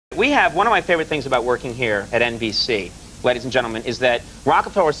we have one of my favorite things about working here at NBC, ladies and gentlemen, is that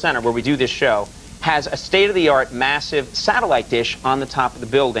Rockefeller Center, where we do this show, has a state-of-the-art massive satellite dish on the top of the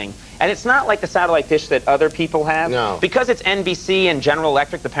building. And it's not like the satellite dish that other people have. No. Because it's NBC and General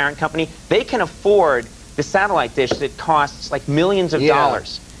Electric, the parent company, they can afford the satellite dish that costs like millions of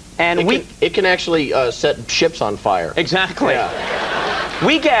dollars. And it can actually set ships on fire. Exactly. Yeah.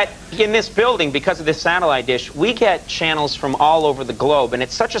 We get, in this building, because of this satellite dish, we get channels from all over the globe. And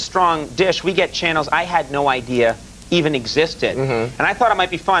it's such a strong dish, we get channels I had no idea even existed. And I thought it might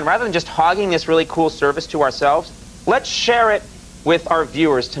be fun. Rather than just hogging this really cool service to ourselves, let's share it with our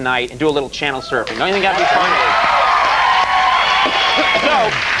viewers tonight and do a little channel surfing. Don't you think that'd be fun? So,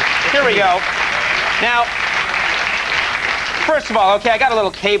 here we go. Now, first of all, okay, I got a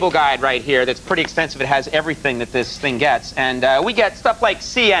little cable guide right here that's pretty extensive. It has everything that this thing gets. And we get stuff like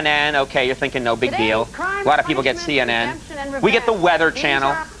CNN. Okay, you're thinking no big deal. A lot of people get CNN. We get the Weather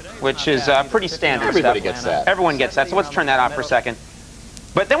Channel, which is pretty standard Everybody stuff. gets that. Everyone gets that, so let's turn that off for a second.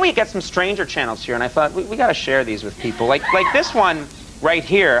 But then we get some stranger channels here, and I thought, we got to share these with people. Like this one right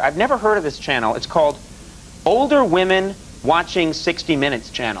here, I've never heard of this channel. It's called Older Women Watching 60 Minutes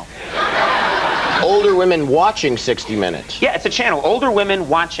channel. Older women watching 60 Minutes. Yeah, it's a channel, Older Women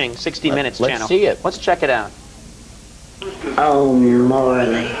Watching 60 Minutes channel. Let's see it. Let's check it out. Oh,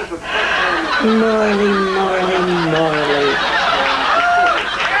 Morley. Morley, Morley, Morley.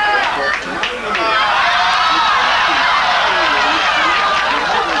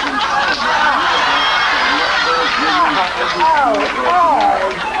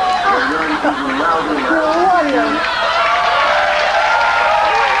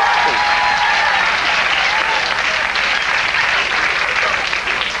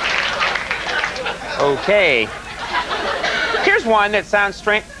 Okay. Here's one that sounds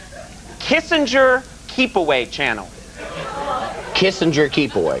strange. Kissinger Keep Away channel. Kissinger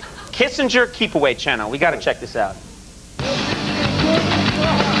Keep Away. Kissinger Keep Away channel. We got to check this out.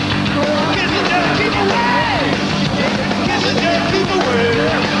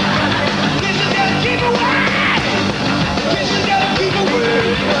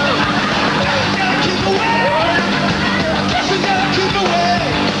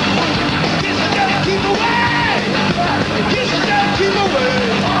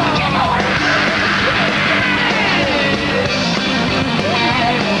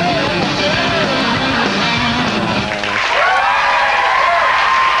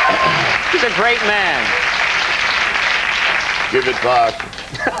 He's a great man. Give it back.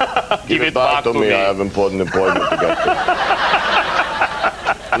 Give it back to me. I have an important appointment to get to.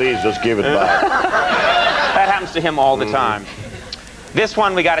 Please, just give it back. That happens to him all the time. This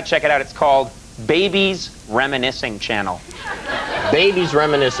one, we got to check it out. It's called Baby's Reminiscing Channel. Baby's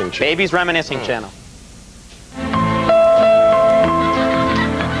Reminiscing Channel. Baby's Reminiscing Channel.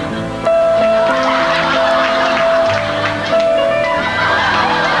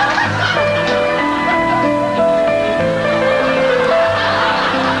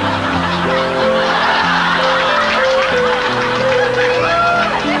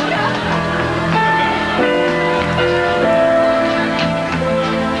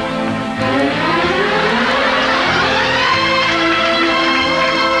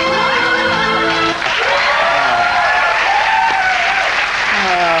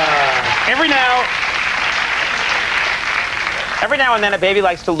 Every now and then, a baby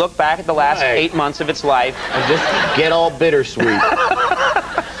likes to look back at the last 8 months of its life. And just get all bittersweet.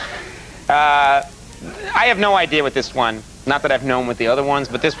 I have no idea with this one. Not that I've known with the other ones,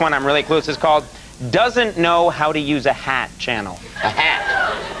 but this one I'm really clueless. It's called Doesn't Know How to Use a Hat channel. A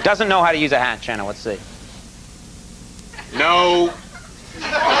hat. Doesn't Know How to Use a Hat channel. Let's see. No.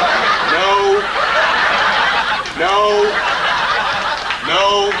 No. No.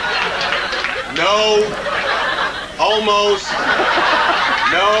 No. No. Almost.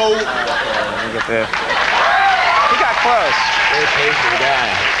 No. Look at this. He got close. Very patient guy.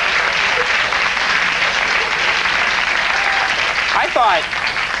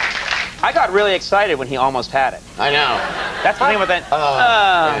 I got really excited when he almost had it. I know. That's the thing about that.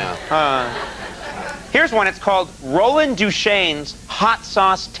 Here's one. It's called Roland Duchesne's Hot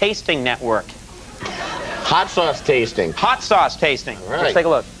Sauce Tasting Network. Hot sauce tasting. Hot sauce tasting. All right. Let's take a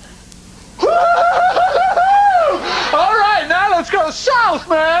look. All right, now let's go south,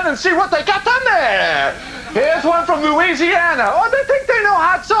 man, and see what they got done there. Here's one from Louisiana. Oh, they think they know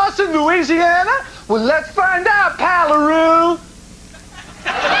hot sauce in Louisiana? Well, let's find out, Palaroo.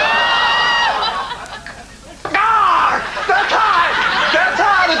 That's hot! That's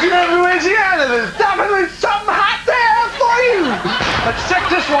hot! If you're in Louisiana, there's definitely something hot there for you! Let's check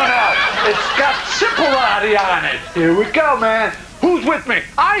this one out. It's got Chipolati on it. Here we go, man. Who's Who's with me?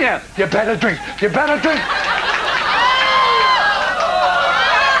 I am. You better drink. You better drink.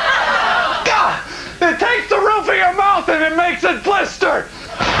 God, it takes the roof of your mouth and it makes it blister.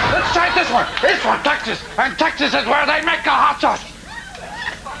 Let's try this one. It's from Texas, and Texas is where they make the hot sauce.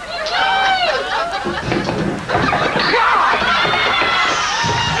 God!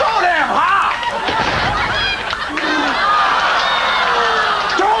 So damn hot!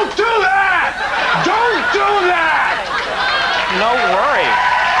 Don't do that! Don't do that! No worry.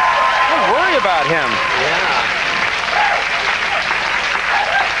 Don't worry about him. Yeah.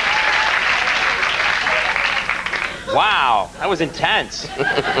 Wow, that was intense.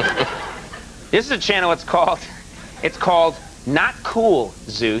 This is a channel. It's called Not Cool,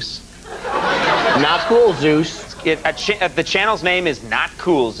 Zeus. Not cool, Zeus. The channel's name is Not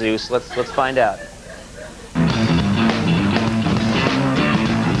Cool, Zeus. Let's find out.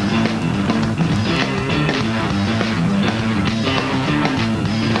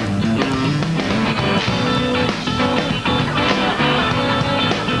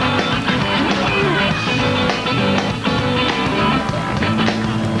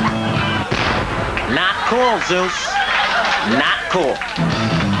 Not cool, Zeus. Not cool.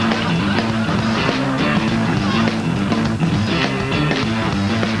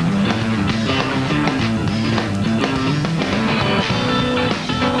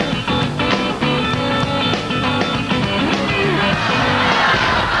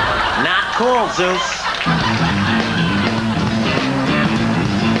 Not cool, Zeus.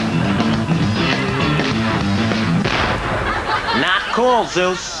 Not cool,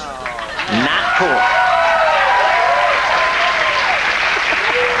 Zeus. Not cool.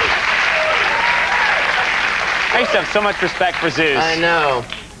 I used to have so much respect for Zeus. I know.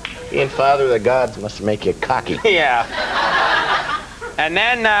 Being father of the gods must make you cocky. Yeah. And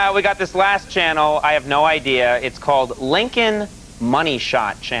then we got this last channel. I have no idea. It's called Lincoln Money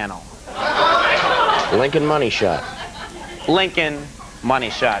Shot Channel. Lincoln Money Shot. Lincoln Money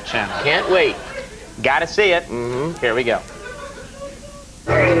Shot Channel. Can't wait. Gotta see it. Mm-hmm. Here we go.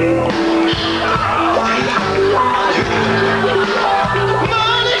 Money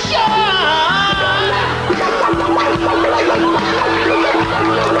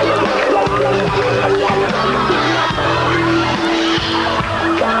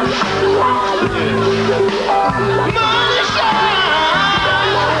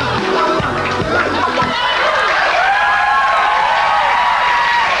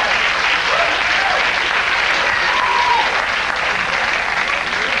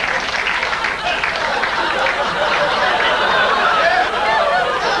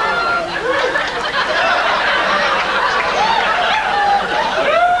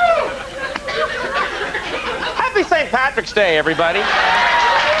Happy St. Patrick's Day, everybody.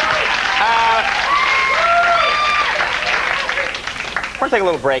 We're gonna take a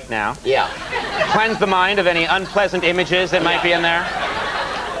little break now. Yeah. Cleanse the mind of any unpleasant images that might be in there.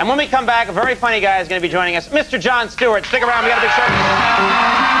 And when we come back, a very funny guy is going to be joining us, Mr. Jon Stewart. Stick around, we got a big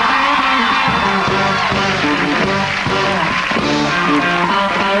show.